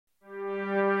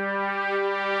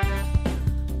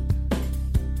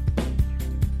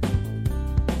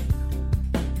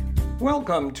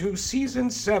Welcome to Season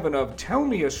 7 of Tell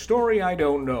Me a Story I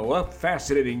Don't Know, a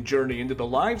fascinating journey into the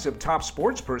lives of top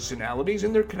sports personalities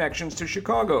and their connections to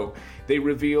Chicago. They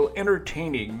reveal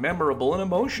entertaining, memorable, and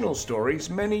emotional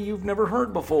stories many you've never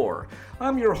heard before.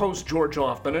 I'm your host, George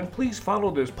Hoffman, and please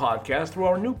follow this podcast through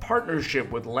our new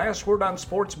partnership with Last Word on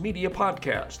Sports Media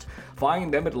Podcast.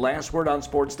 Find them at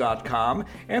lastwordonsports.com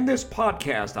and this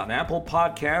podcast on Apple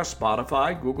Podcasts,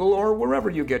 Spotify, Google, or wherever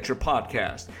you get your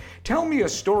podcast. Tell Me a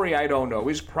Story I Don't Know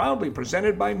is proudly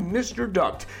presented by Mr.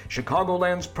 Duct,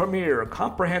 Chicagoland's premier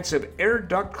comprehensive air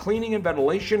duct cleaning and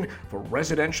ventilation for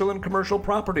residential and commercial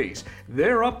properties.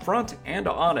 They're upfront and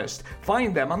honest.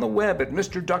 Find them on the web at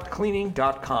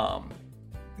mrductcleaning.com.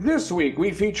 This week,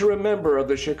 we feature a member of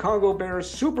the Chicago Bears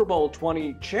Super Bowl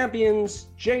 20 champions,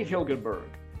 Jay Hilgenberg.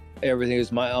 Everything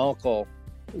is my uncle,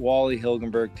 Wally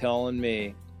Hilgenberg, telling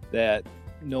me that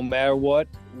no matter what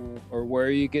or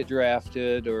where you get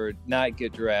drafted or not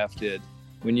get drafted,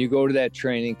 when you go to that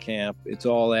training camp, it's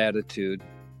all attitude.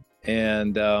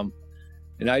 And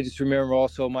I just remember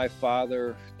also my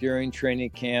father during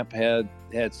training camp had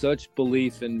such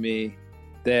belief in me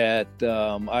that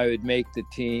I would make the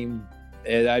team,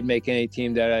 and I'd make any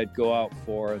team that I'd go out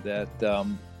for.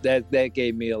 That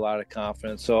gave me a lot of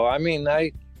confidence. So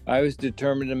I was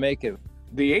determined to make it.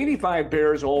 The 85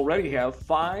 Bears already have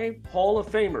 5 Hall of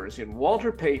Famers in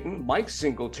Walter Payton, Mike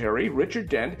Singletary, Richard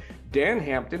Dent, Dan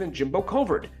Hampton, and Jimbo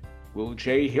Covert. Will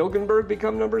Jay Hilgenberg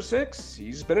become number 6?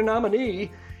 He's been a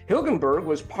nominee. Hilgenberg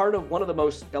was part of one of the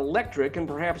most electric and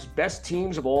perhaps best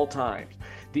teams of all time.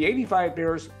 The 85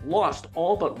 Bears lost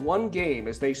all but one game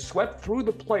as they swept through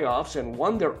the playoffs and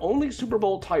won their only Super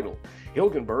Bowl title.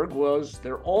 Hilgenberg was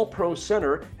their all-pro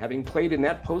center, having played in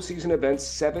that postseason event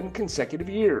 7 consecutive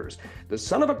years. The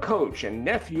son of a coach and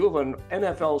nephew of an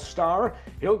NFL star,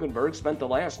 Hilgenberg spent the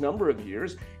last number of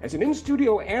years as an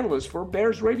in-studio analyst for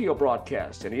Bears radio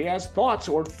broadcasts, and he has thoughts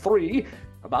or 3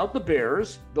 about the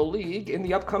Bears, the league, in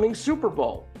the upcoming Super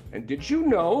Bowl. And did you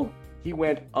know he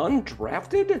went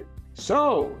undrafted?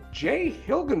 So, Jay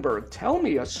Hilgenberg, tell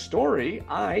me a story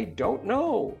I don't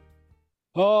know.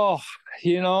 Oh,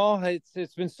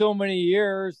 it's been so many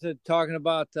years talking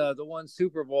about the one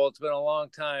Super Bowl. It's been a long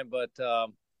time, but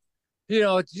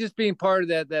it's just being part of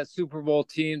that Super Bowl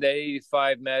team, that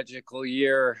 85 magical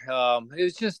year. It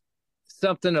was just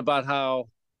something about how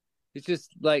it's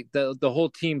just like the whole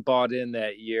team bought in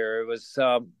that year. It was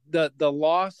the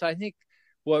loss. I think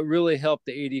what really helped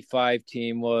the 85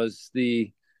 team was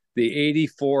the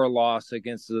 84 loss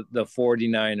against the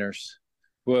 49ers.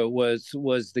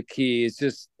 Was the key. It's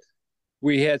just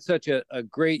we had such a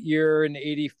great year in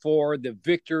 84. The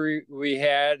victory we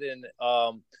had in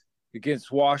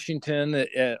against Washington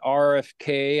at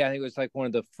RFK, I think it was like one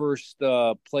of the first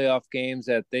playoff games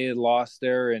that they had lost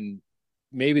there, and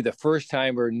maybe the first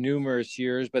time or numerous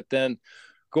years. But then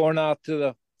going out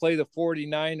to play the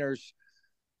 49ers,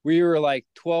 we were like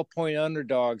 12-point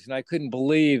underdogs, and I couldn't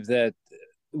believe that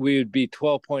we would be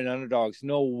 12-point underdogs.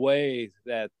 No way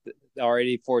that our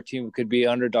 84 team could be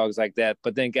underdogs like that,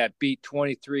 but then got beat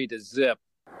 23-0. They've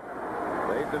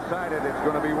decided it's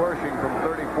going to be Wershing from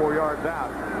 34 yards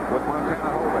out with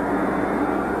Montana holding.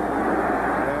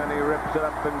 And he rips it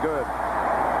up and good.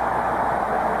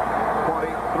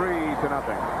 23-0.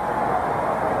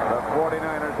 The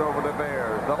 49ers over the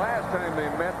Bears. The last time they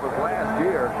met was last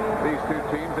year, these two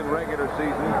teams in regular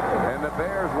season, and the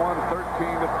Bears won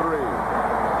 13-3.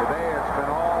 Today it's been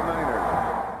all Niners.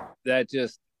 That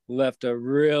just left a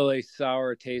really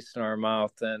sour taste in our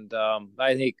mouth, and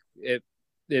I think it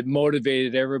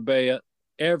motivated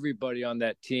everybody on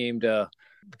that team to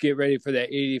get ready for that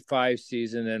 85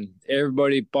 season, and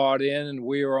everybody bought in, and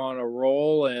we were on a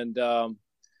roll, and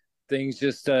things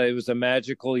just it was a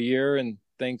magical year, and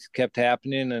things kept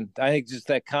happening. And I think just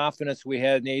that confidence we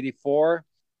had in 84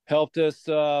 helped us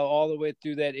all the way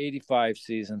through that 85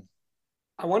 season.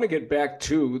 I want to get back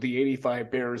to the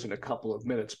 85 Bears in a couple of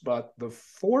minutes, but the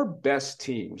 4 best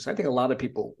teams, I think a lot of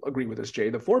people agree with this, Jay,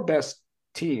 the 4 best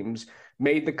teams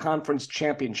made the conference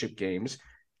championship games,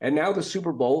 and now the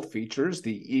Super Bowl features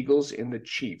the Eagles and the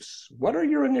Chiefs. What are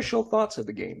your initial thoughts of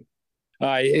the game?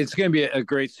 It's going to be a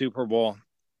great Super Bowl.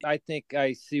 I think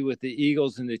I see with the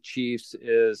Eagles and the Chiefs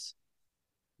is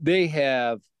they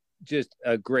have just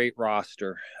a great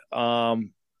roster.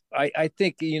 I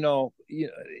think, you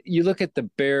look at the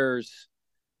Bears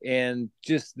and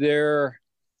just their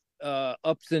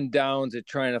ups and downs at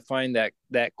trying to find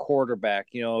that quarterback.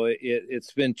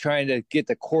 It's been trying to get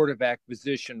the quarterback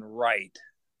position right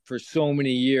for so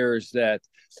many years that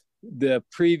the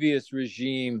previous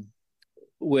regime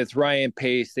with Ryan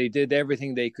Pace, they did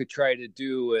everything they could try to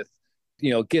do with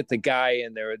get the guy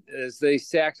in there. As they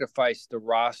sacrificed the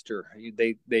roster,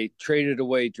 they traded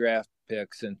away draft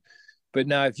picks, but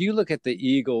now if you look at the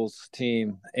Eagles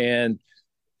team and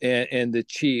the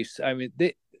Chiefs, I mean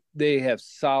they have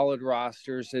solid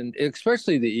rosters, and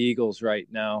especially the Eagles right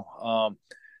now.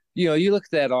 You look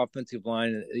at that offensive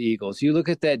line of the Eagles, you look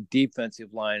at that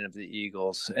defensive line of the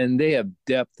Eagles, and they have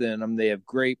depth in them. They have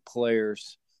great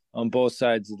players on both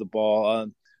sides of the ball.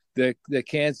 The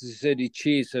Kansas City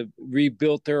Chiefs have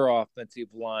rebuilt their offensive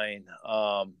line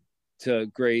to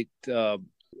great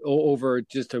over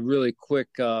just a really quick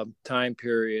time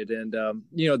period. And,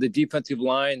 the defensive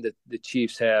line that the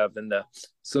Chiefs have and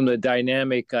some of the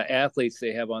dynamic athletes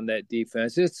they have on that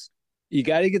defense, you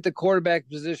got to get the quarterback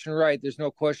position right. There's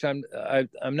no question.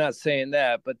 I'm not saying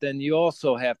that, but then you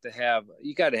also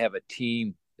you got to have a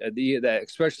team that,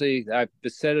 especially I've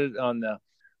said it on the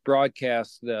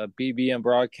broadcast, the BBM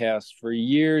broadcast for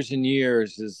years and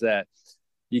years, is that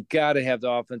you got to have the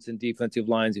offense and defensive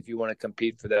lines if you want to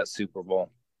compete for that Super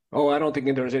Bowl. Oh, I don't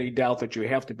think there's any doubt that you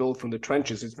have to build from the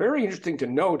trenches. It's very interesting to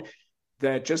note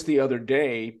that just the other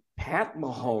day, Pat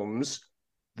Mahomes,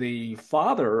 the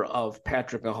father of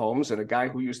Patrick Mahomes and a guy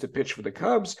who used to pitch for the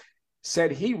Cubs,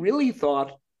 said he really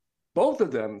thought, both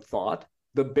of them thought,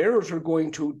 the Bears were going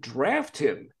to draft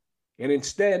him. And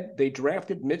instead, they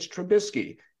drafted Mitch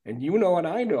Trubisky. And you know and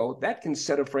I know that can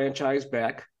set a franchise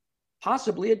back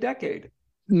possibly a decade.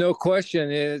 No question.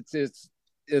 It's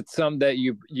something that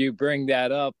you bring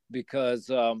that up because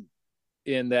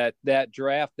in that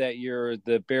draft that year,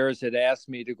 the Bears had asked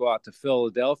me to go out to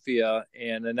Philadelphia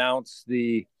and announce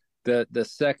the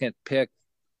second pick,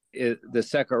 the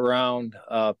second round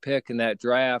pick in that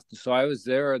draft. So I was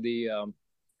there the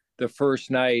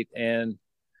first night, and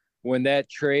when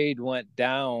that trade went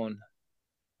down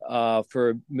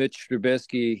for Mitch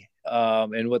Trubisky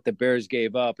and what the Bears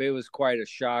gave up, it was quite a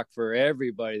shock for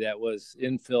everybody that was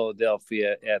in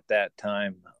Philadelphia at that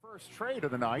time. First trade of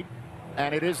the night,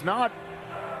 and it is not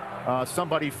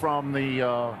somebody from the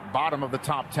bottom of the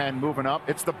top 10 moving up.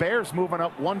 It's the Bears moving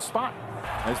up one spot.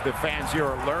 As the fans here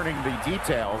are learning the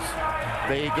details,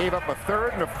 they gave up a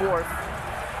third and a fourth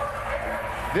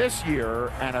this year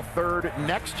and a third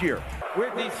next year.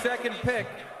 With the second pick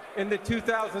in the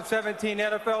 2017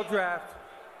 NFL Draft,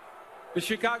 the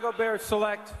Chicago Bears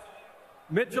select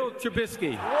Mitchell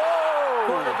Trubisky,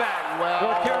 quarterback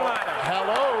for Carolina.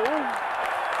 Hello.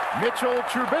 Mitchell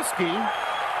Trubisky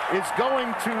is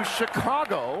going to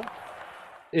Chicago.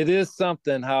 It is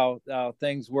something how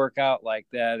things work out like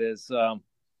that. Is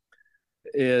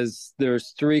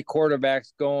there's three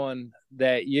quarterbacks going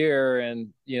that year, and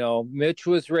Mitch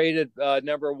was rated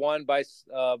number one by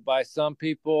some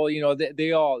people.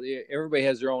 Everybody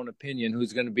has their own opinion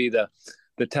who's going to be the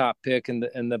top pick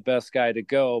and the best guy to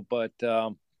go. But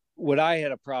what I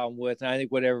had a problem with, and I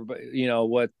think what everybody,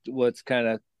 what's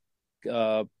kind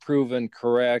of proven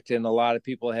correct, and a lot of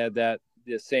people had the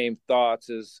same thoughts,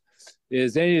 is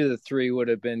any of the three would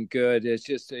have been good. It's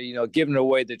just, giving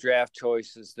away the draft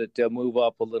choices that they'll move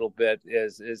up a little bit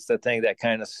is the thing that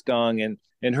kind of stung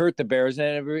and hurt the Bears.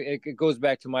 And it goes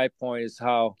back to my point, is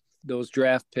how those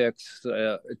draft picks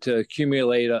to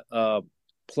accumulate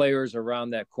players around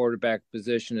that quarterback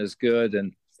position is good.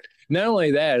 And not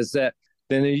only that, is that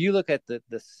then you look at the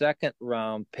second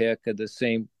round pick of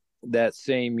that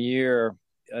same year,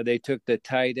 they took the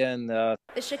tight end. The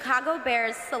Chicago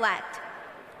Bears select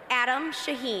Adam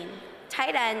Shaheen,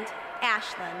 tight end,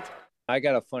 Ashland. I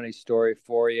got a funny story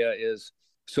for you.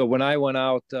 So when I went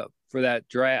out for that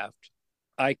draft,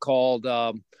 I called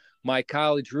my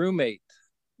college roommate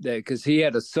because he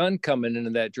had a son coming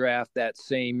into that draft that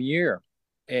same year.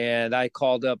 And I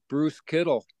called up Bruce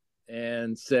Kittle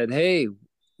and said, "Hey,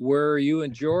 where are you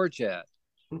and George at?"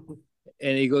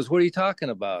 And he goes, "What are you talking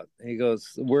about?" He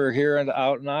goes, "We're here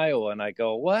out in Iowa." And I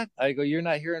go, "What?" I go, "You're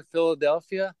not here in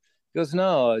Philadelphia?" He goes,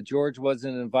 "No, George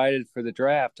wasn't invited for the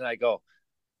draft." And I go,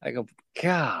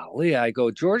 golly,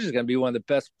 George is going to be one of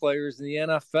the best players in the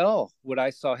NFL. What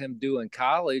I saw him do in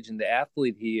college and the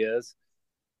athlete he is.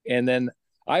 And then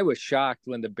I was shocked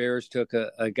when the Bears took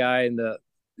a guy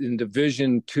in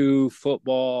Division II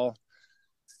football,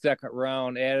 second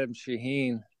round, Adam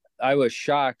Shaheen. I was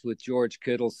shocked with George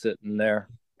Kittle sitting there.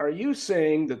 Are you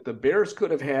saying that the Bears could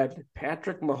have had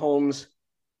Patrick Mahomes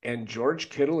and George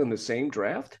Kittle in the same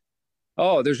draft?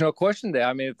 Oh, there's no question there.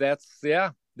 I mean,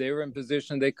 they were in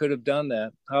position, they could have done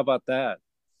that. How about that?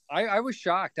 I was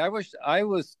shocked. I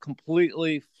was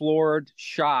completely floored,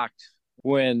 shocked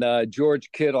when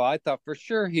George Kittle, I thought for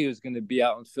sure he was going to be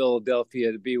out in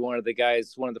Philadelphia to be one of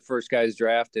the first guys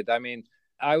drafted. I mean,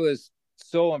 I was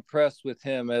so impressed with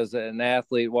him as an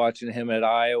athlete, watching him at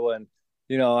Iowa,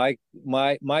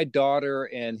 my daughter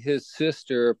and his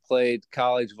sister played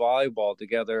college volleyball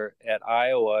together at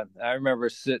Iowa. I remember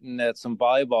sitting at some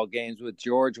volleyball games with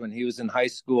George when he was in high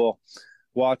school,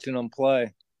 watching him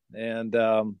play. And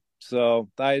so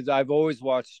I've always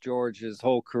watched George his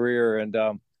whole career, and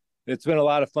it's been a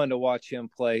lot of fun to watch him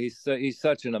play. He's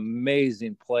such an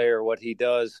amazing player. What he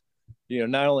does,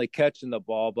 not only catching the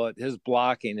ball, but his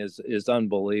blocking is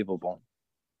unbelievable.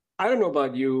 I don't know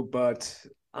about you, but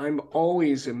I'm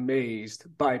always amazed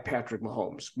by Patrick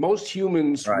Mahomes. Most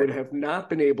humans would have not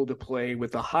been able to play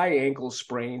with a high ankle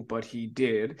sprain, but he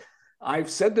did. I've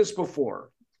said this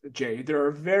before, Jay, there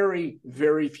are very,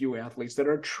 very few athletes that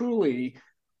are truly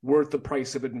worth the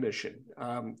price of admission.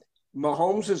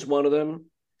 Mahomes is one of them.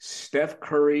 Steph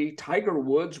Curry, Tiger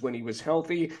Woods when he was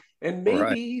healthy, and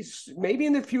maybe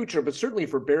in the future, but certainly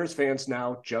for Bears fans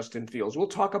now, Justin Fields. We'll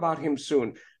talk about him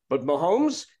soon. But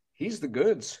Mahomes, he's the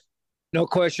goods. No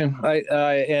question.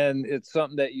 And it's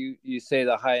something that you say,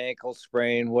 the high ankle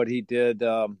sprain, what he did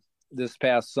this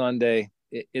past Sunday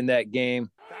in that game.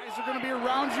 Guys are going to be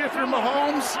around you if you're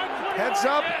Mahomes. Heads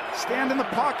up, stand in the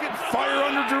pocket, fire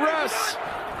under duress.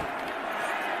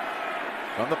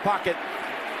 From the pocket,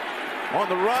 on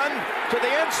the run to the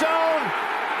end zone.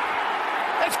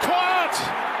 It's caught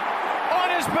on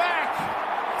his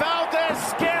back.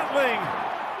 Valdez-Scantling.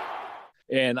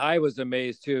 And I was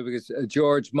amazed too, because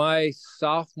George, my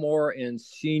sophomore and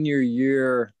senior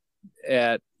year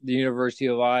at the University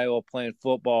of Iowa playing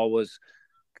football was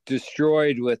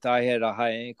destroyed with, I had a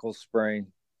high ankle sprain.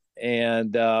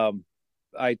 And I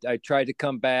tried to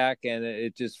come back, and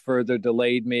it just further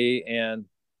delayed me. And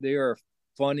there are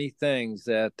funny things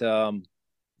that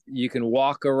you can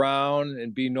walk around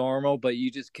and be normal, but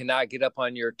you just cannot get up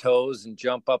on your toes and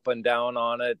jump up and down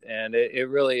on it. And it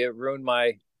really ruined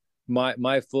my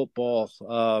football.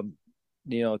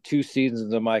 2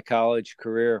 seasons of my college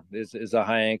career is a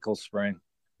high ankle sprain.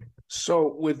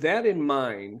 So with that in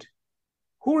mind,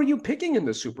 who are you picking in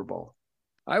the Super Bowl?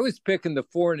 I was picking the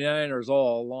 49ers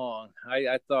all along.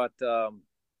 I thought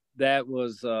that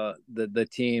was the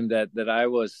team that I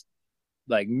was,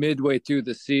 like, midway through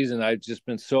the season. I've just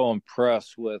been so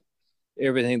impressed with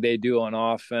everything they do on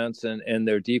offense, and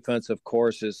their defense, of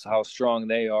course, is how strong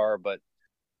they are. But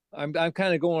I'm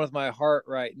kind of going with my heart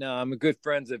right now. I'm a good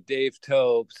friends of Dave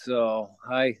Toub, so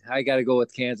I got to go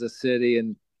with Kansas City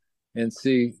and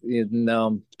see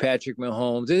Patrick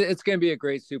Mahomes. It's going to be a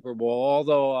great Super Bowl.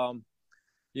 Although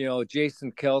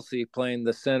Jason Kelce playing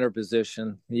the center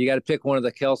position, you got to pick one of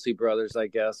the Kelce brothers, I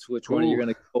guess. Which one are you going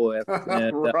to go with?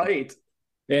 And, right.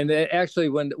 And actually,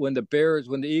 when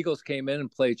the Eagles came in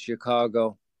and played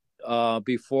Chicago,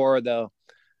 before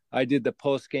I did the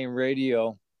post game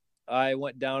radio, I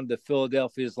went down to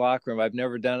Philadelphia's locker room. I've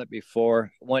never done it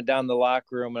before. Went down the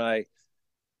locker room, and I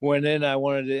went in. I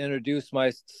wanted to introduce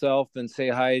myself and say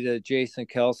hi to Jason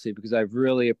Kelce, because I've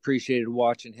really appreciated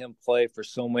watching him play for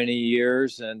so many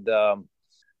years. And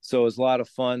so it was a lot of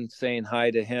fun saying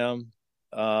hi to him.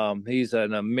 He's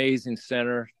an amazing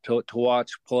center to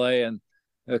watch play. And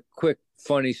a quick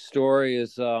funny story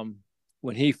is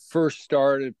when he first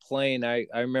started playing, I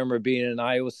remember being in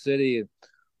Iowa City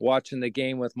watching the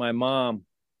game with my mom.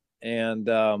 And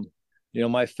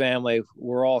my family,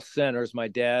 we're all centers. My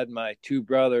dad, my 2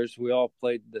 brothers, we all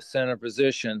played the center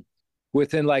position.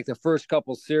 Within like the first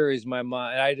couple series, my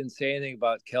mom, I didn't say anything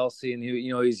about Kelce, and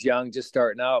he's young, just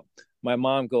starting out. My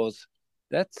mom goes,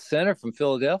 "That center from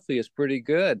Philadelphia is pretty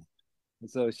good." And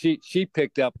so she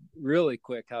picked up really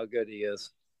quick how good he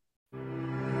is.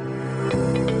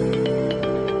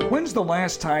 When's the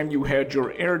last time you had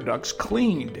your air ducts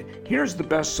cleaned? Here's the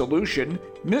best solution: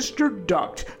 Mr.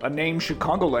 Duct, a name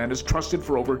Chicagoland has trusted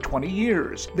for over 20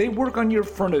 years. They work on your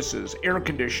furnaces, air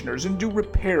conditioners, and do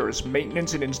repairs,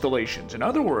 maintenance, and installations. In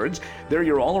other words, they're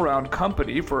your all-around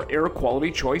company for air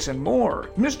quality choice and more.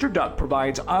 Mr. Duct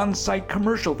provides on-site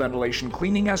commercial ventilation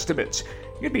cleaning estimates.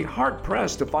 You'd be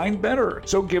hard-pressed to find better.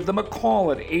 So give them a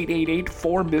call at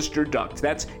 888-4-MR-DUCT.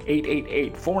 That's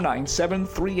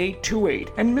 888-497-3828.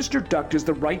 And Mr. Duct is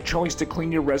the right choice to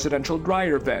clean your residential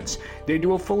dryer vents. They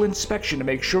do a full inspection to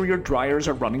make sure your dryers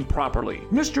are running properly.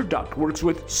 Mr. Duct works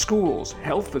with schools,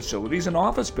 health facilities, and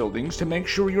office buildings to make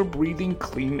sure you're breathing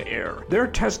clean air. Their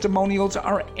testimonials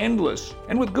are endless,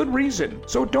 and with good reason.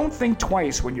 So don't think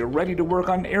twice when you're ready to work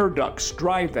on air ducts,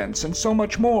 dry vents, and so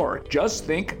much more. Just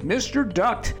think Mr.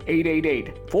 Duct.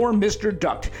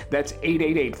 888-4-MR-DUCT. That's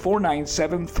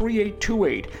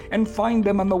 888-497-3828. And find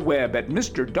them on the web at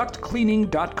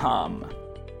MrDuctCleaning.com.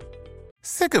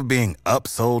 Sick of being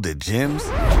upsold at gyms?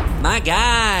 My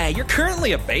guy, you're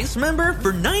currently a base member?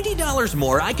 For $90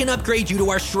 more, I can upgrade you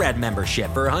to our Shred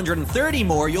membership. For $130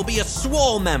 more, you'll be a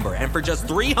Swole member. And for just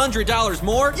 $300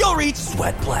 more, you'll reach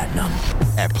Sweat Platinum.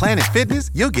 At Planet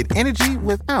Fitness, you'll get energy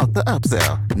without the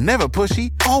upsell. Never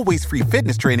pushy, always free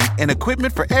fitness training and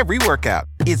equipment for every workout.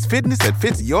 It's fitness that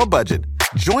fits your budget.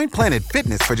 Join Planet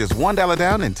Fitness for just $1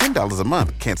 down and $10 a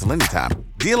month. Cancel anytime.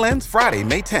 Deal ends Friday,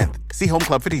 May 10th. See Home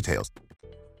Club for details.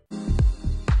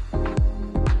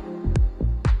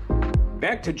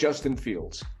 Back to Justin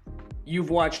Fields. You've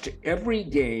watched every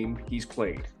game he's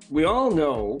played. We all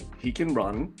know he can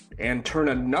run and turn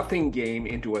a nothing game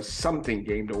into a something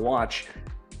game to watch.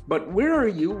 But where are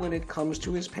you when it comes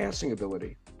to his passing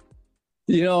ability?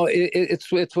 You know,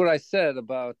 it's what I said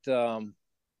about,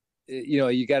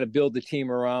 you got to build the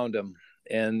team around him.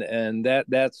 And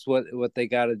that's what they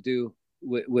got to do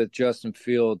with Justin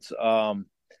Fields.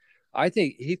 I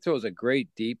think he throws a great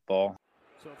deep ball.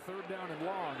 So third down and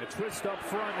long, a twist up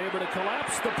front, able to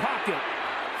collapse the pocket.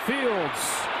 Fields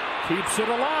keeps it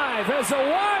alive as a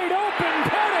wide open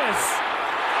Pettis.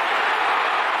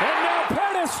 And now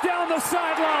Pettis down the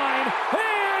sideline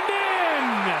and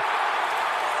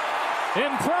in.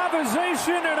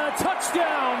 Improvisation and a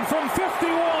touchdown from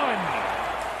 51.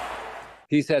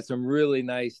 He's had some really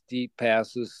nice deep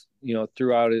passes,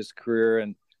 throughout his career,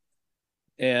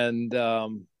 and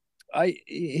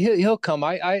he'll come.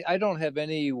 I don't have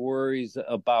any worries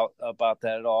about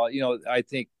that at all. I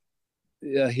think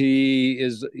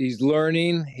he's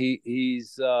learning.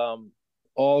 He's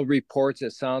all reports.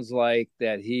 It sounds like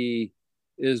that he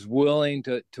is willing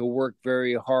to work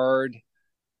very hard,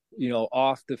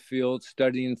 off the field,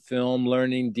 studying film,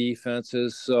 learning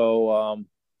defenses. So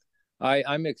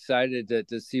I'm excited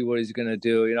to see what he's going to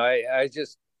do. I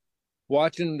just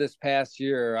watching this past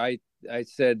year, I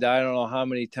said, I don't know how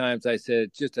many times I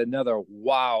said, just another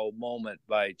wow moment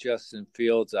by Justin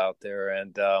Fields out there.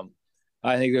 And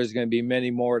I think there's going to be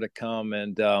many more to come.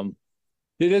 And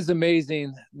it is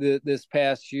amazing this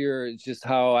past year. It's just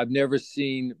how I've never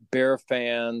seen Bear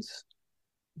fans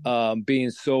being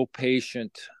so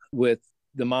patient with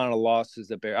the amount of losses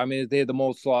that Bear. I mean, they had the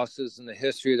most losses in the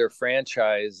history of their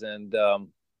franchise. And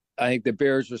I think the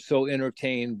Bears were so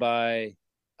entertained by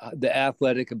the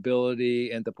athletic ability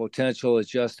and the potential of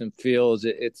Justin Fields.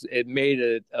 It made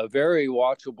it a very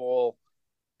watchable,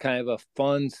 kind of a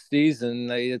fun season.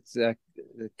 It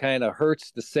kind of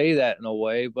hurts to say that in a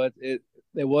way, but it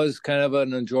was kind of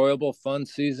an enjoyable, fun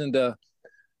season to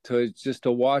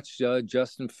watch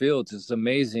Justin Fields. It's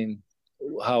amazing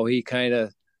how he kind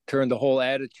of turned the whole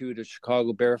attitude of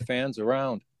Chicago Bear fans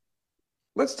around.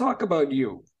 Let's talk about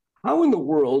you. How in the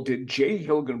world did Jay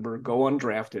Hilgenberg go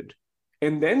undrafted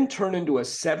and then turn into a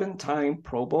 7-time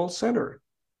Pro Bowl center?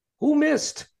 Who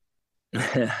missed?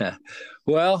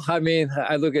 Well, I mean,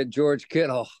 I look at George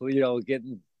Kittle,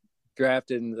 getting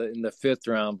drafted in the 5th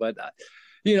round. But,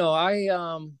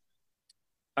 I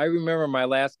remember my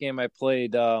last game I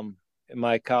played in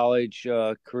my college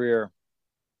career.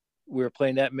 We were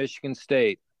playing at Michigan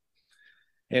State,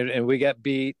 and we got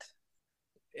beat.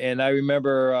 And I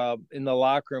remember in the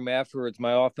locker room afterwards,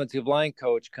 my offensive line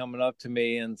coach coming up to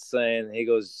me and saying, he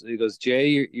goes,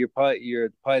 Jay, you're probably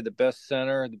the best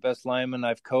center, the best lineman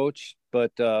I've coached,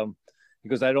 but he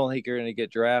goes, I don't think you're going to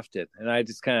get drafted. And I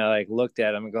just kind of like looked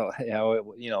at him and go,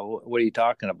 what are you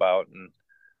talking about? And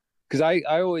because I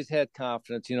always had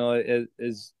confidence,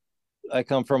 as I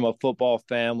come from a football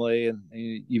family, and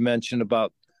you mentioned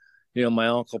about, my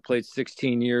uncle played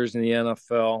 16 years in the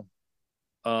NFL.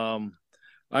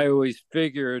 I always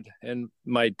figured, and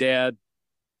my dad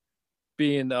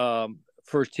being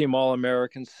first team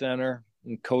All-American center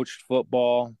and coached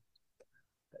football,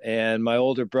 and my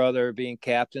older brother being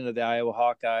captain of the Iowa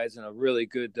Hawkeyes and a really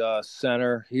good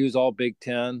center, he was all Big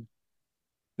Ten,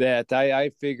 that I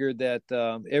figured that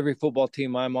every football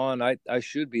team I'm on, I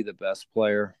should be the best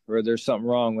player, or there's something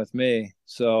wrong with me.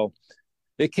 So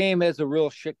it came as a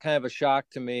real kind of a shock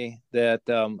to me that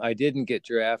I didn't get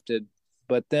drafted.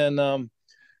 But then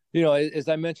as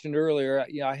I mentioned earlier,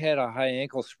 I had a high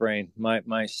ankle sprain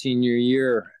my senior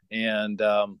year. And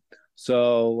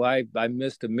so I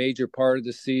missed a major part of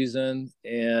the season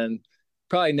and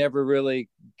probably never really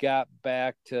got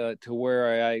back to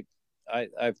where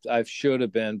I should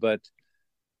have been. But,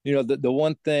 the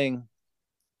one thing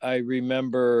I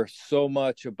remember so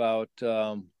much about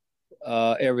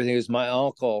everything is my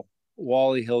uncle,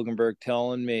 Wally Hilgenberg,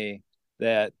 telling me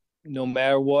that no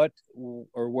matter what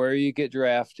or where you get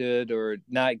drafted or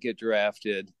not get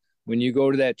drafted, when you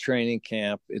go to that training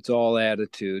camp, it's all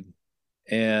attitude.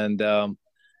 And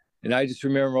And I just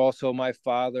remember also my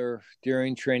father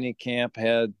during training camp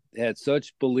had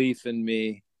such belief in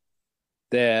me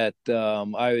that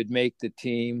I would make the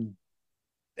team,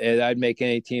 and I'd make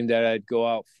any team that I'd go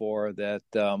out for.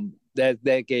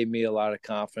 That gave me a lot of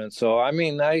confidence. So I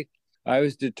mean, I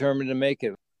was determined to make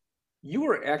it. You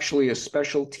were actually a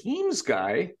special teams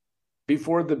guy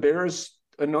before the Bears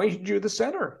anointed you the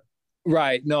center.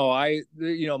 Right. No,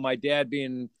 my dad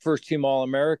being first team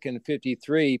All-American in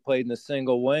 53, he played in the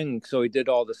single wing. So he did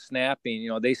all the snapping,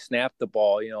 they snapped the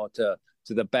ball, to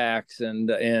the backs and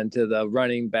to the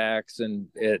running backs and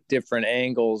at different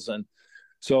angles. And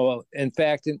so, in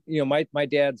fact, my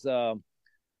dad's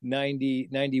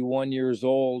 91 years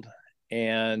old,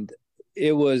 and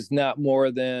it was not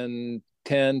more than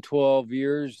 10, 12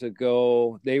 years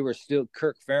ago.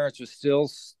 Kirk Ferentz was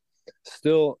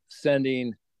still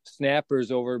sending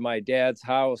snappers over to my dad's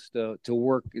house to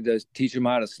work, to teach him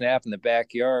how to snap in the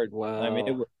backyard. Wow. I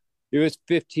mean, it was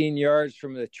 15 yards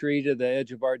from the tree to the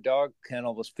edge of our dog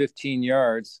kennel was 15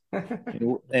 yards.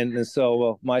 and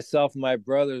so myself and my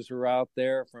brothers were out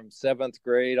there from 7th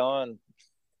grade on,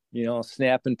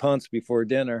 snapping punts before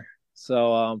dinner.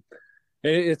 So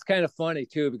it's kind of funny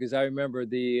too, because I remember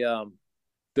the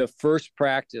first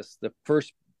practice, the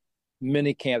first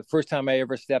mini camp, first time I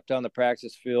ever stepped on the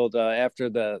practice field after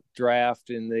the draft,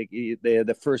 and they had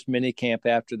the first mini camp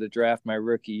after the draft my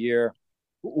rookie year.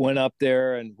 Went up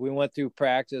there and we went through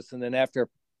practice, and then after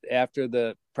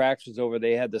the practice was over,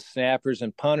 they had the snappers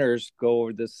and punters go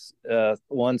over this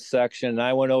one section, and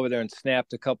I went over there and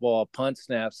snapped a couple of punt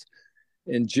snaps.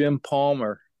 And Jim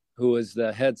Palmer, who was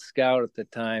the head scout at the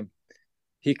time,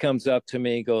 he comes up to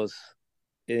me, goes,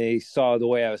 and he saw the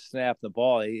way I was snapping the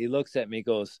ball. He looks at me,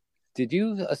 goes, "Did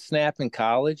you snap in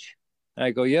college?" And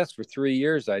I go, "Yes, for 3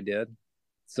 years I did."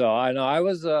 So I know I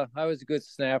was a good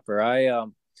snapper.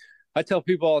 I tell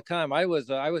people all the time I was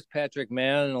Patrick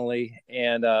Manley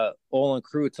and Olin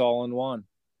Kreutz all in one.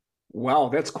 Wow,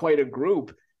 that's quite a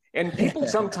group. And people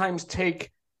sometimes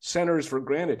take centers for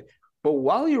granted. But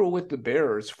while you were with the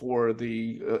Bears for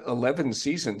the 11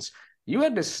 seasons, you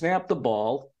had to snap the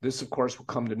ball. This, of course, will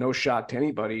come to no shock to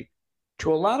anybody,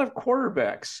 to a lot of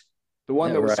quarterbacks. The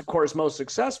one that was, of course, most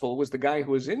successful was the guy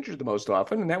who was injured the most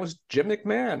often, and that was Jim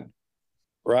McMahon.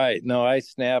 Right. No, I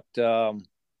snapped I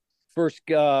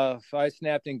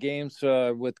snapped in games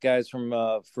with guys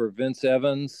for Vince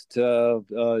Evans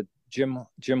to Jim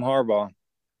Harbaugh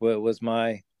was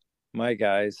my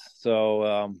guys.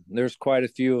 So there's quite a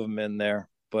few of them in there.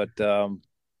 But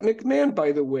McMahon,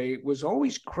 by the way, was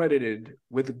always credited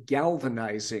with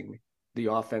galvanizing the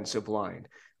offensive line.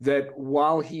 That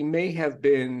while he may have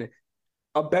been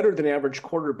a better than average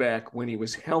quarterback when he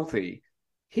was healthy,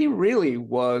 he really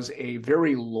was a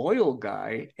very loyal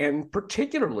guy, and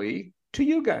particularly to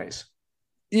you guys.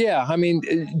 Yeah, I mean,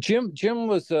 Jim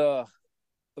was a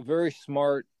very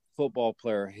smart football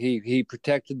player. He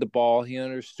protected the ball. He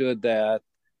understood that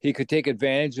he could take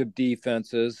advantage of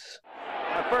defenses.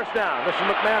 First down. This is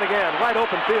McMahon again, right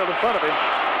open field in front of him.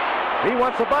 He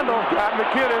wants a bundle. Got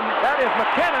McKinnon. That is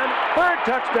McKinnon. Third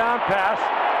touchdown pass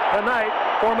tonight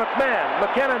for McMahon.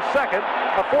 McKinnon's second,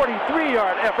 a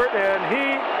 43-yard effort, and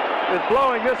he is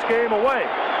blowing this game away.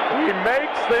 He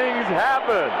makes things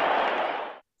happen.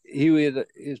 He was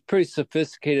pretty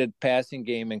sophisticated passing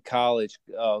game in college,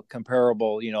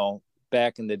 comparable,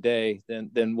 back in the day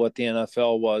than what the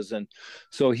NFL was. And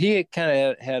so he kind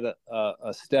of had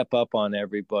a step up on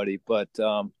everybody. But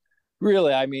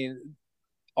really, I mean,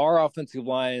 our offensive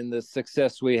line, the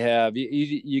success we have,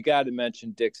 you got to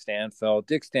mention Dick Stanfield.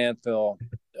 Dick Stanfield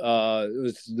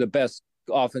was the best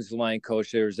offensive line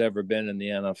coach there's ever been in the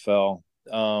NFL.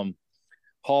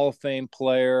 Hall of Fame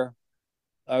player.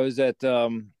 I was at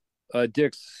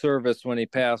Dick's service when he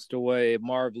passed away.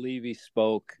 Marv Levy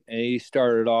spoke, and he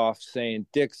started off saying,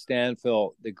 Dick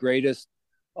Stanfield, the greatest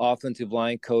offensive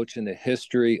line coach in the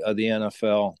history of the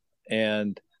NFL.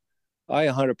 And I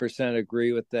 100%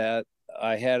 agree with that.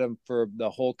 I had him for the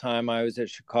whole time I was at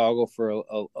Chicago for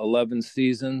 11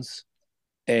 seasons.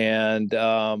 And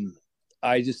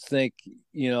I just think,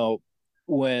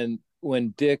 when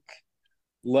Dick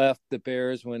left the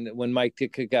Bears, when Mike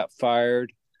Ditka got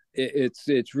fired,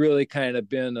 it's really kind of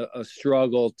been a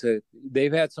struggle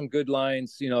they've had some good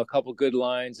lines, a couple good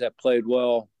lines that played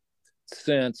well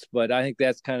since, but I think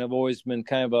that's kind of always been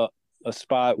kind of a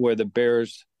spot where the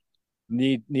Bears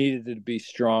needed to be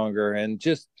stronger. And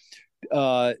just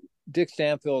Dick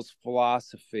Stanfield's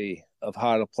philosophy of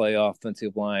how to play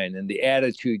offensive line and the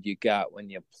attitude you got when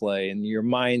you play and your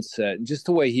mindset and just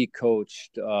the way he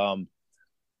coached,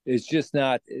 it's just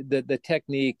not the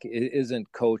technique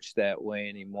isn't coached that way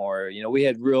anymore. We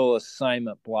had real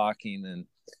assignment blocking,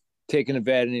 taking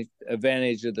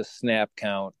advantage of the snap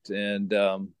count and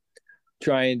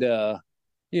trying to,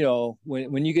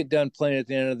 when you get done playing at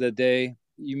the end of the day,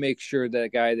 you make sure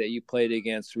that guy that you played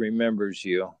against remembers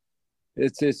you.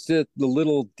 It's just the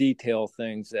little detail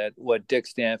things that what Dick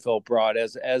Stanfield brought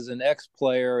as an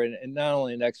ex-player and not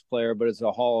only an ex-player, but as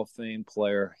a Hall of Fame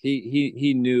player.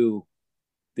 He knew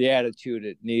the attitude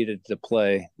it needed to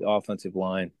play the offensive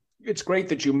line. It's great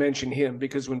that you mention him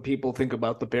because when people think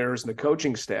about the Bears and the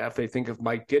coaching staff, they think of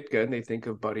Mike Ditka and they think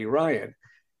of Buddy Ryan.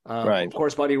 Right. Of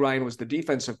course, Buddy Ryan was the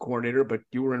defensive coordinator, but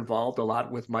you were involved a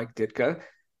lot with Mike Ditka.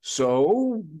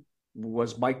 So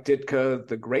was Mike Ditka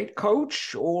the great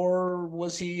coach, or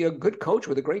was he a good coach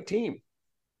with a great team?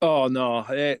 Oh, no.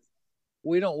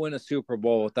 We don't win a Super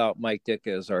Bowl without Mike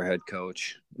Ditka as our head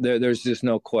coach. There's just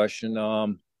no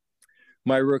question.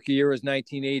 My rookie year was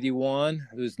 1981.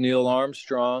 It was Neil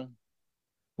Armstrong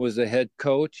was the head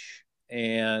coach,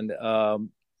 and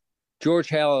George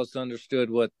Halas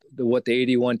understood what the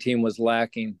 81 team was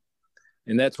lacking,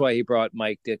 and that's why he brought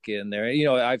Mike Ditka in there.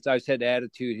 I've said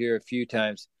attitude here a few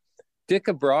times.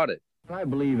 Ditka brought it. I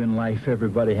believe in life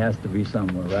everybody has to be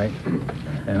somewhere, right?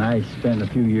 And I spent a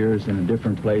few years in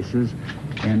different places,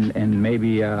 and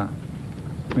maybe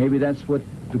that's what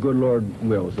the good Lord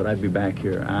wills, that I'd be back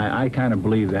here. I kind of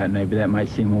believe that. Maybe that might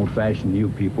seem old-fashioned to you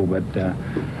people, but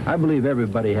I believe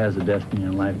everybody has a destiny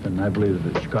in life, and I believe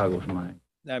that Chicago's mine.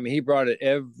 I mean, he brought it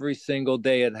every single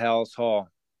day at Halas Hall.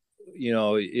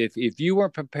 If you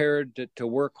weren't prepared to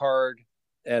work hard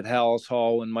at Halas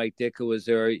Hall when Mike Ditka was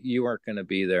there, you weren't going to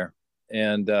be there.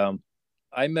 And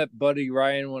I met Buddy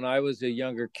Ryan when I was a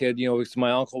younger kid. It was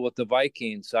my uncle with the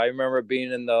Vikings. I remember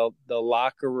being in the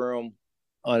locker room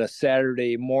on a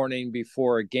Saturday morning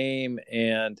before a game,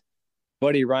 and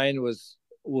Buddy Ryan was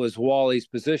Wally's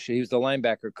position. He was the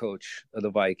linebacker coach of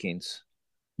the Vikings.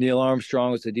 Neil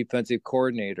Armstrong was the defensive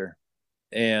coordinator.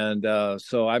 And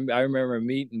so I remember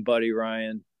meeting Buddy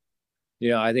Ryan.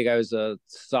 I think I was a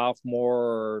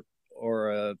sophomore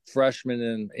or a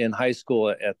freshman in high school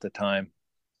at the time.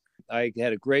 I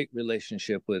had a great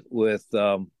relationship with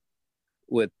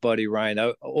Buddy Ryan.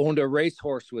 I owned a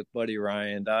racehorse with Buddy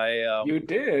Ryan. You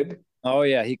did? Oh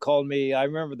yeah, he called me. I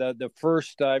remember the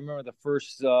first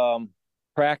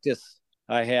practice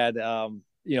I had.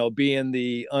 Being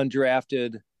the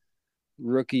undrafted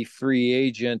rookie free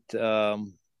agent,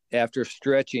 after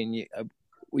stretching,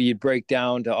 you'd break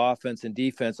down to offense and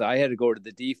defense. I had to go to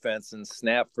the defense and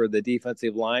snap for the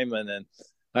defensive lineman, and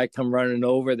I come running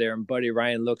over there, and Buddy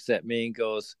Ryan looks at me and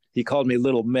goes, he called me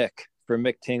Little Mick for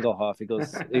Mick Tingelhoff. He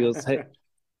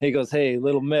goes, hey,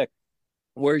 Little Mick,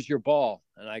 where's your ball?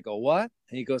 And I go, what?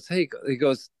 And he goes,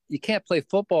 you can't play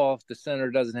football if the center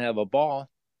doesn't have a ball.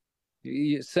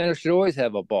 Center should always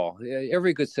have a ball.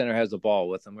 Every good center has a ball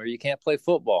with them, or you can't play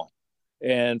football.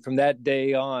 And from that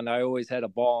day on, I always had a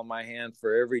ball in my hand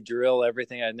for every drill,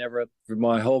 everything. For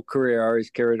my whole career, I always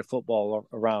carried a football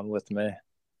around with me.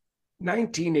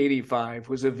 1985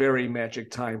 was a very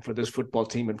magic time for this football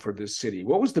team and for this city.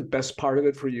 What was the best part of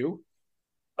it for you?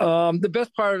 The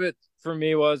best part of it for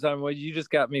me was, you just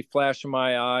got me flashing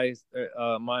my eyes.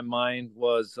 My mind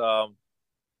was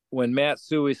when Matt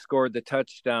Suhey scored the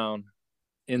touchdown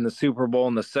in the Super Bowl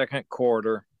in the second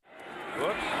quarter.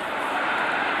 Whoops.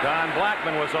 Don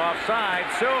Blackman was offside.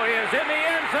 Suhey is in the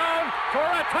end zone for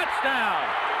a touchdown.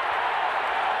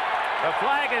 The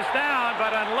flag is down,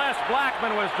 but unless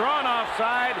Blackman was drawn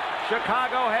offside,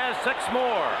 Chicago has 6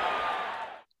 more.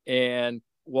 And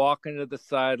walking to the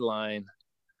sideline,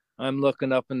 I'm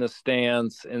looking up in the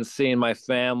stands and seeing my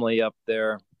family up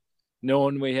there,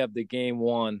 knowing we have the game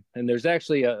won. And there's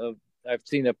actually I've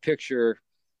seen a picture.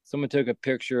 Someone took a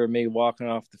picture of me walking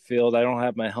off the field. I don't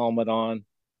have my helmet on.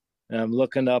 And I'm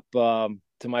looking up to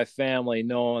my family,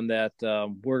 knowing that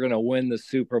we're going to win the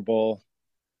Super Bowl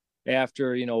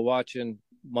after, watching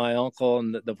my uncle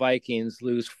and the Vikings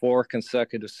lose 4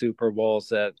 consecutive Super Bowls,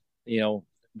 that,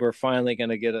 we're finally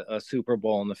going to get a Super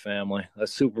Bowl in the family, a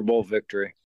Super Bowl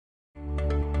victory.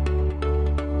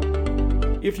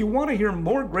 If you want to hear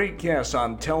more great guests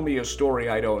on Tell Me a Story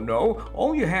I Don't Know,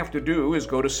 all you have to do is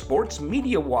go to Sports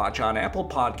Media Watch on Apple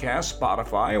Podcasts,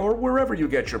 Spotify, or wherever you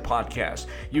get your podcasts.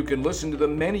 You can listen to the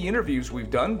many interviews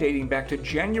we've done dating back to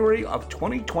January of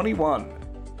 2021.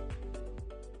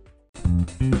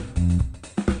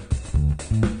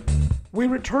 We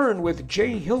return with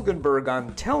Jay Hilgenberg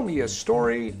on Tell Me a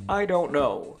Story I Don't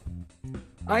Know.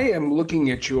 I am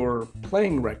looking at your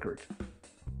playing record.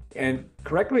 And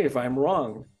correct me if I'm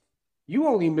wrong, you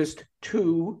only missed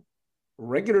 2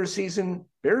 regular season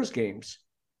Bears games,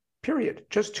 period.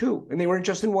 Just 2. And they were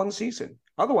just in one season.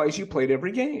 Otherwise, you played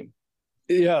every game.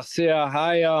 Yes, yeah.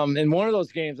 I in one of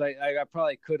those games I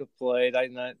probably could have played. I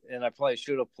probably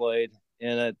should have played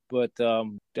in it, but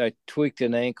I tweaked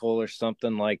an ankle or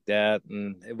something like that,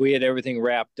 and we had everything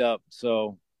wrapped up.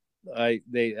 So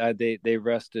they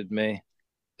rested me.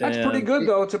 That's pretty good,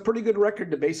 though. It's a pretty good record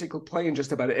to basically play in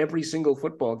just about every single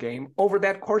football game over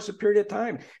that course of period of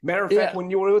time. Matter of fact,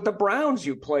 when you were with the Browns,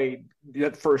 you played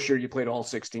that first year. You played all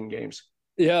 16 games.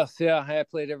 Yes, yeah. I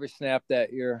played every snap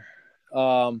that year.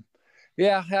 Hey,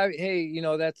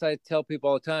 I tell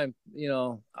people all the time.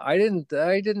 I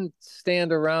didn't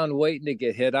stand around waiting to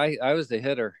get hit. I was the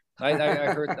hitter. I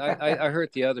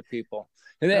hurt the other people.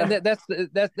 And that's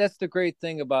the great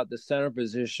thing about the center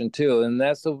position too, and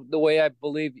that's the way I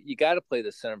believe you got to play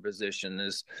the center position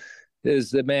is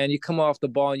that, man, you come off the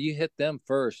ball and you hit them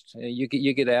first, and you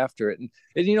get after it. And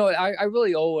I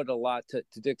really owe it a lot to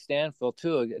Dick Stanfield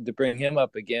too, to bring him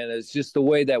up again. It's just the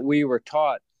way that we were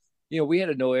taught. We had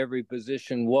to know every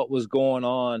position, what was going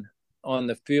on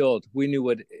the field. We knew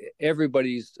what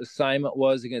everybody's assignment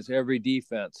was against every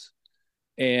defense,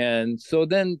 and so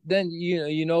then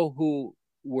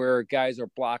where guys are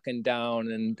blocking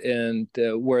down and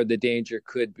where the danger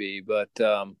could be. But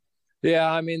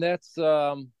that's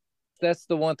the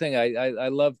one thing I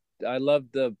loved. I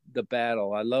loved the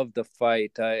battle. I loved the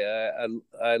fight.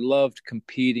 I loved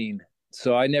competing.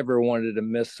 So I never wanted to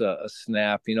miss a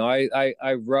snap.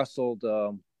 I wrestled.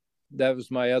 That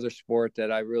was my other sport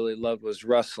that I really loved, was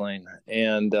wrestling.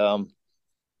 And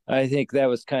I think that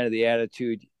was kind of the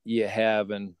attitude you have.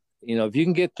 And, if you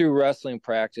can get through wrestling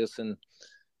practice and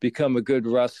become a good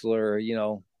wrestler,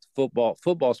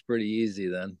 football's pretty easy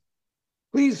then.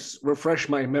 Please refresh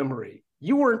my memory.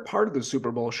 You weren't part of the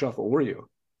Super Bowl shuffle, were you?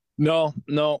 No.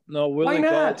 Why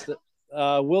not?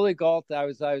 Willie Gault, I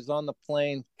was on the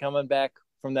plane coming back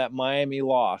from that Miami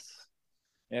loss,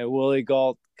 and Willie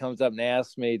Gault comes up and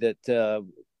asks me that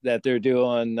they're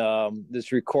doing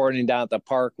this recording down at the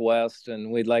Park West,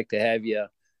 and we'd like to have you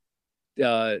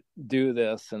do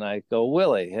this. And I go,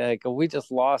 Willie, we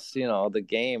just lost, the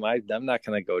game. I'm not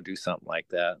going to go do something like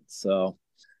that. So,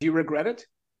 do you regret it?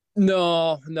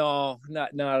 No, not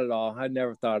at all. I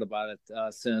never thought about it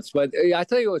since. But I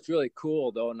tell you what's really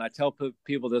cool, though, and I tell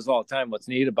people this all the time. What's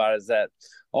neat about it is that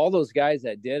all those guys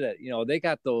that did it, they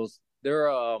got those. They're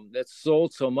that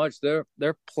sold so much. They're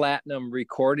platinum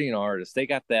recording artists. They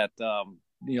got that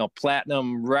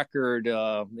platinum record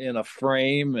in a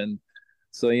frame, and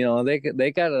so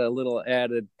they got a little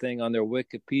added thing on their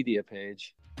Wikipedia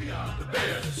page. We are the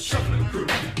Bears, shuffling crew,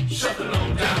 shuffling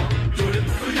on down, doing it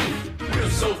for you. We're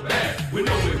so bad, we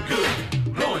know we're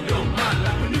good, blowing your mind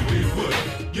like we knew we would.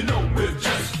 We're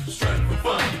just strutting for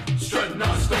fun, strutting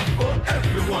our stuff for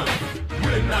everyone.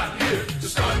 We're not here to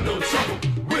start no trouble,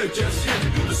 we're just here to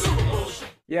do the Super Bowl show.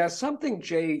 Yeah, something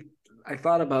Jay, I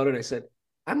thought about it, I said,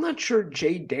 I'm not sure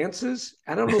Jay dances.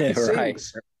 I don't know if he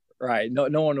sings. Right. No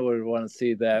one would want to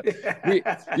see that.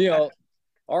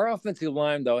 Our offensive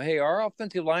line, though, our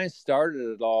offensive line started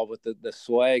it all with the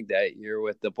swag that year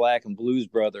with the Black and Blues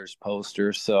Brothers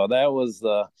poster. So that was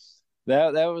the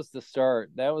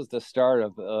start. That was the start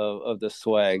of the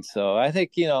swag. So I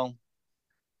think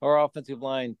our offensive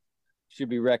line should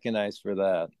be recognized for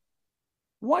that.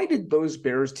 Why did those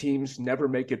Bears teams never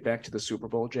make it back to the Super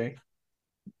Bowl, Jay?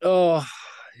 Oh,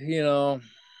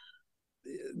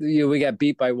 we got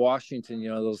beat by Washington.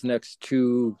 Those next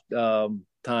two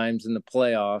times in the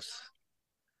playoffs,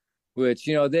 which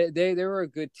they were a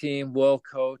good team, well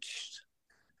coached.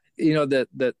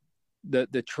 The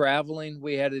traveling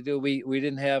we had to do, we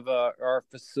didn't have our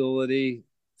facility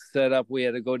set up. We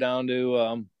had to go down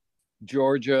to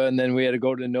Georgia, and then we had to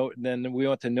go to then we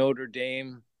went to Notre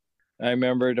Dame. I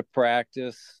remember, to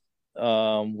practice.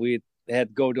 We had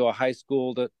to go to a high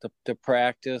school to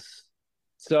practice.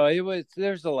 So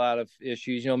there's a lot of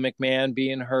issues. McMahon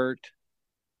being hurt.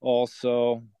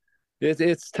 Also,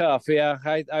 it's tough. Yeah,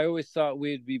 I always thought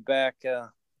we'd be back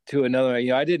to another.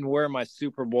 I didn't wear my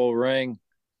Super Bowl ring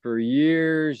for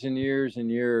years and years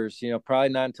and years. Probably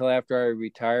not until after I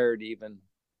retired, even,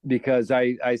 because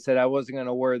I said I wasn't going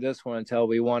to wear this one until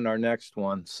we won our next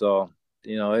one. So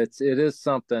it is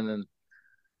something, and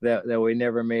that we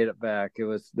never made it back. It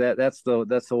was that's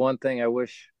the one thing I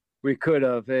wish we could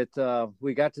have.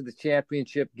 We got to the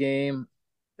championship game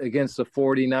against the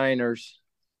 49ers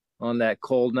on that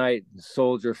cold night in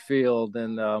Soldier Field.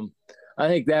 And I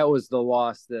think that was the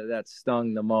loss that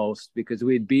stung the most, because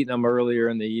we had beaten them earlier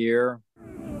in the year.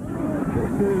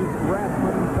 This is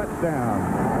Rathman touchdown.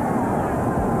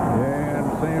 And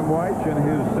Sam Wyche and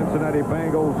his Cincinnati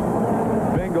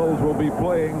Bengals will be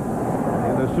playing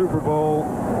in the Super Bowl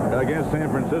against San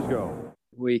Francisco.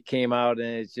 We came out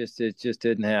and it just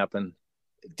didn't happen.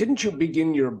 didn't you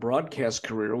begin your broadcast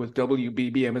career with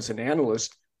WBBM as an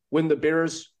analyst when the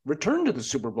Bears returned to the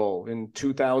Super Bowl in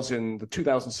the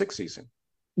 2006 season?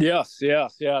 Yes. Yeah,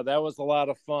 that was a lot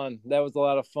of fun.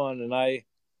 And I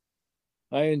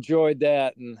enjoyed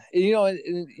that. And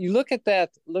you look at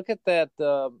that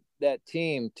that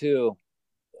team too.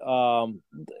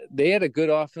 They had a good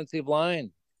offensive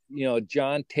line.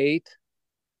 John Tate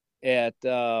at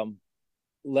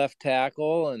left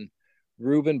tackle, and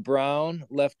Reuben Brown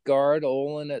left guard,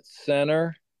 Olin at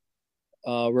center,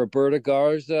 Roberto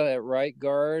Garza at right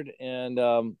guard,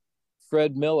 and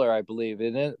Fred Miller, I believe,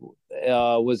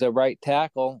 was a right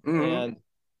tackle. Mm-hmm. And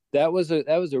that was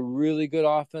a really good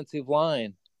offensive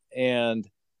line, and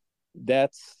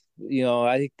that's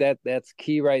I think that's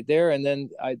key right there. And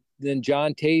then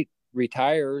John Tate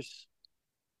retires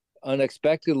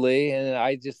unexpectedly, and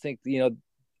I just think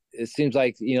it seems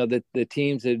like that the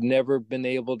teams had never been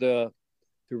able to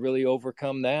really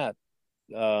overcome that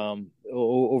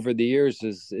over the years.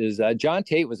 Is John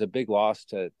Tate was a big loss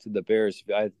to the Bears,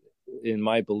 in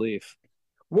my belief.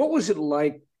 What was it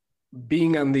like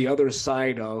being on the other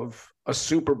side of a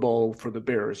Super Bowl for the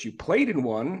Bears? You played in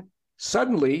one,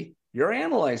 suddenly you're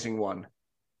analyzing one.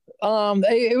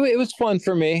 It was fun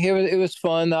for me. It was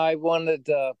fun. I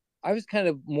was kind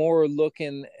of more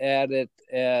looking at it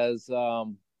as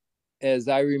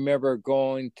I remember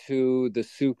going to the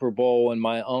Super Bowl when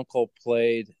my uncle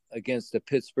played against the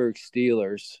Pittsburgh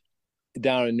Steelers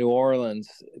down in New Orleans,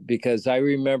 because I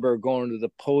remember going to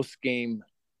the post-game,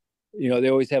 they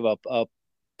always have a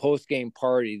post-game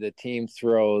party the team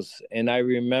throws. And I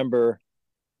remember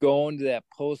going to that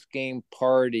post-game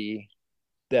party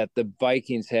that the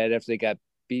Vikings had after they got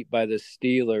beat by the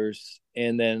Steelers,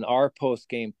 and then our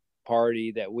post-game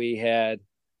party that we had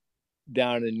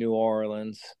down in New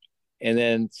Orleans. And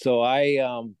then, so I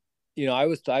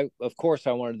of course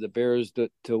I wanted the Bears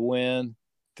to win,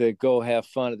 to go have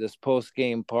fun at this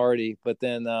post-game party. But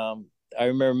then I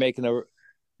remember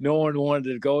no one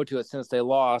wanted to go to it since they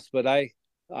lost, but I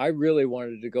really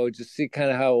wanted to go just see kind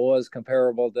of how it was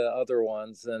comparable to other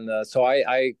ones. And so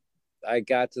I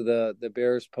got to the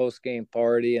Bears post-game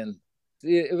party, and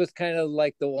it was kind of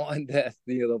like the one that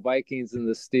the Vikings and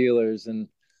the Steelers. And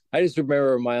I just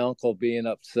remember my uncle being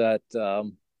upset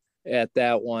at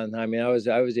that one. I mean, I was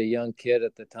a young kid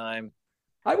at the time.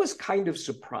 I was kind of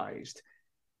surprised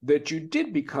that you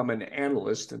did become an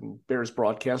analyst in Bears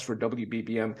broadcast for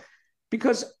WBBM,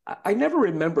 because I never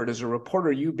remembered as a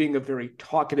reporter you being a very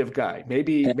talkative guy.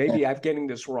 Maybe I'm getting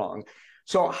this wrong.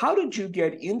 So how did you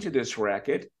get into this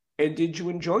racket, and did you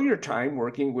enjoy your time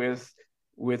working with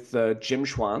Jim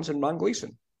Schwanz and Ron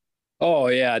Gleason? Oh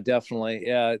yeah, definitely.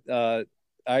 Yeah.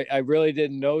 I really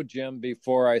didn't know Jim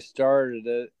before I started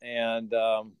it, and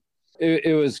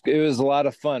it was a lot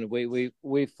of fun.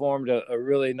 We formed a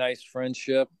really nice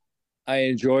friendship. I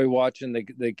enjoy watching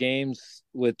the games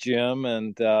with Jim,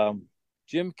 and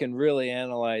Jim can really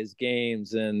analyze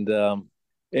games, and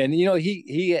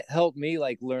he helped me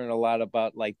learn a lot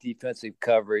about defensive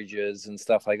coverages and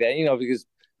stuff like that. Because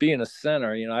being a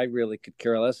center, I really could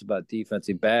care less about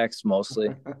defensive backs mostly,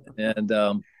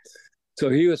 and so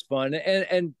he was fun.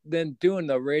 And then doing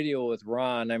the radio with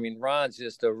Ron, I mean, Ron's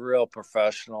just a real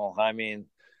professional. I mean,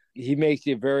 he makes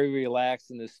you very relaxed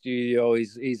in the studio.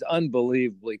 He's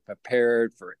unbelievably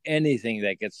prepared for anything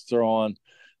that gets thrown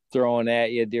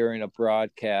at you during a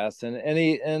broadcast. And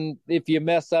if you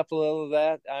mess up a little of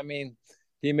that, I mean,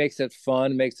 he makes it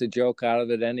fun, makes a joke out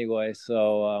of it anyway.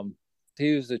 So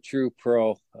he was a true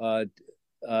pro,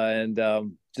 and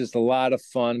just a lot of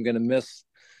fun. I'm going to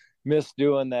miss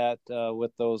doing that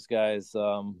with those guys.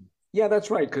 Yeah,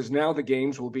 that's right, because now the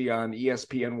games will be on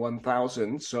ESPN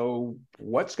 1000. So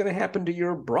what's going to happen to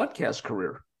your broadcast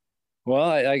career? Well,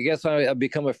 I guess I'll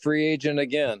become a free agent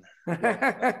again.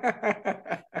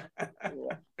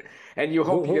 And you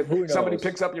hope somebody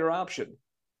picks up your option.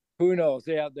 Who knows?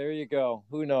 Yeah, there you go.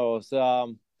 Who knows?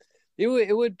 It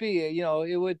would be,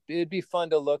 it'd be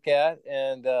fun to look at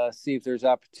and see if there's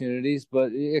opportunities,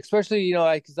 but especially,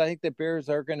 because I think the Bears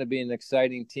are going to be an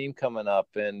exciting team coming up.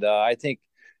 And I think,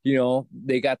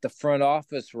 they got the front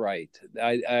office right.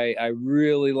 I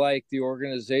really like the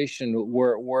organization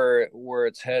where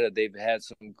it's headed. They've had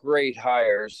some great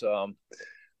hires.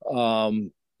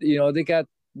 They got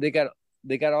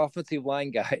offensive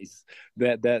line guys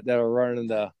that are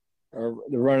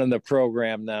running the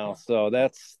program now. So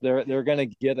they're going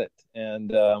to get it.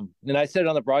 And I said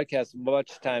on the broadcast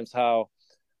much times how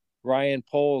Ryan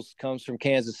Poles comes from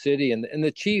Kansas City, and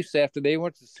the Chiefs, after they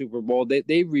went to the Super Bowl,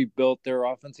 they rebuilt their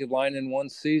offensive line in one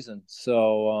season.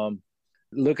 So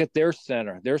look at their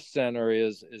center. Their center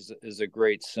is a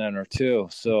great center too.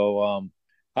 So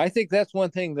I think that's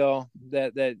one thing, though,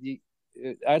 that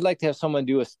I'd like to have someone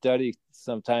do a study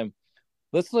sometime.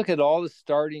 Let's look at all the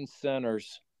starting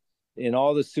centers in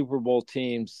all the Super Bowl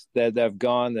teams that have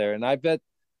gone there. And I bet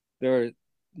there are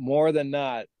more than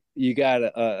not, you got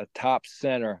a top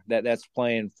center that's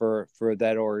playing for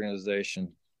that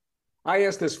organization. I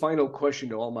ask this final question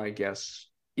to all my guests.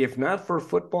 If not for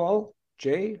football,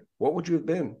 Jay, what would you have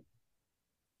been?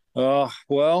 Well,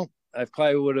 I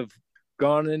probably would have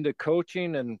gone into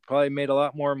coaching and probably made a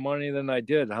lot more money than I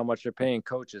did, how much they're paying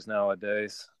coaches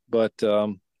nowadays. But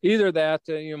either that,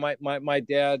 my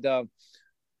dad,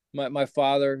 my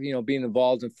father, being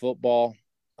involved in football,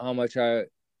 how much I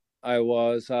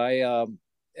was. I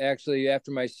actually, after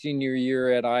my senior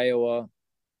year at Iowa,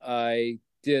 I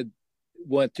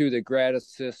went through the grad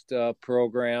assist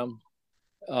program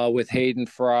with Hayden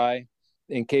Fry.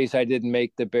 In case I didn't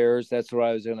make the Bears, that's what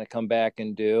I was going to come back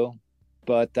and do.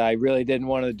 But I really didn't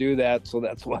want to do that, so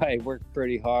that's why I worked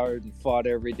pretty hard and fought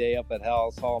every day up at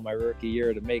Hallis Hall my rookie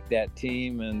year to make that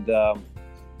team. And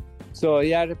so,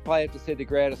 yeah, I'd probably have to say the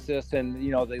grad assist. And,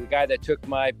 the guy that took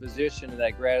my position in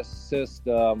that grad assist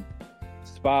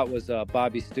spot was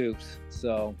Bobby Stoops.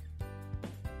 So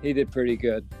he did pretty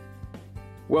good.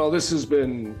 Well, this has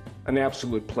been an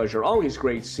absolute pleasure. Always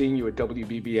great seeing you at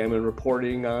WBBM and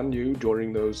reporting on you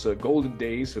during those golden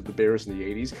days of the Bears in the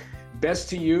 80s. Best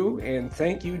to you, and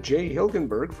thank you, Jay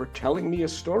Hilgenberg, for telling me a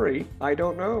story I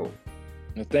don't know.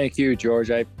 Thank you,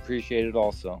 George. I appreciate it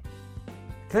also.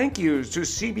 Thank yous to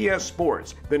CBS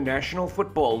Sports, the National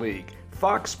Football League,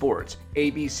 Fox Sports,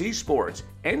 ABC Sports,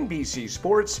 NBC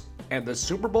Sports, and the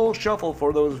Super Bowl Shuffle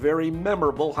for those very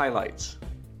memorable highlights.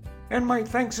 And my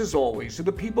thanks as always to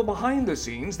the people behind the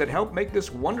scenes that help make this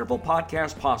wonderful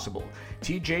podcast possible.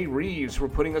 TJ Reeves for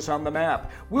putting us on the map,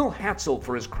 Will Hatzel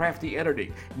for his crafty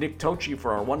editing, Nick Tochi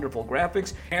for our wonderful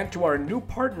graphics, and to our new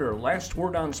partner, Last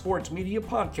Word on Sports Media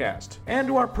Podcast. And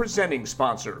to our presenting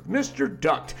sponsor, Mr.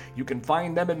 Duct. You can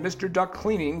find them at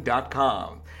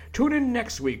MrDuctCleaning.com. Tune in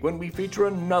next week when we feature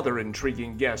another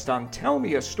intriguing guest on Tell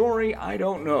Me a Story I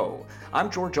Don't Know.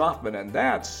 I'm George Hoffman, and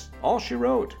that's all she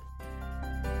wrote.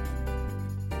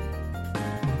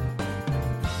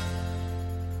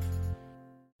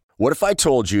 What if I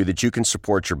told you that you can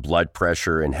support your blood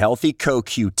pressure and healthy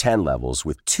CoQ10 levels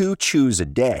with 2 chews a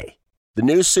day? The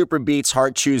new Super Beats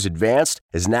Heart Chews Advanced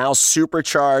is now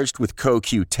supercharged with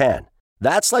CoQ10.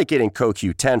 That's like getting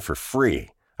CoQ10 for free.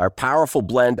 Our powerful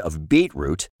blend of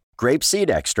beetroot, grapeseed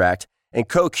extract, and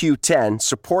CoQ10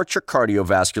 supports your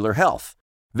cardiovascular health.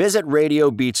 Visit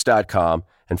RadioBeats.com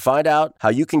and find out how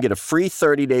you can get a free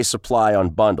 30-day supply on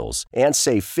bundles and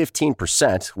save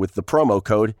 15% with the promo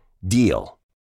code DEAL.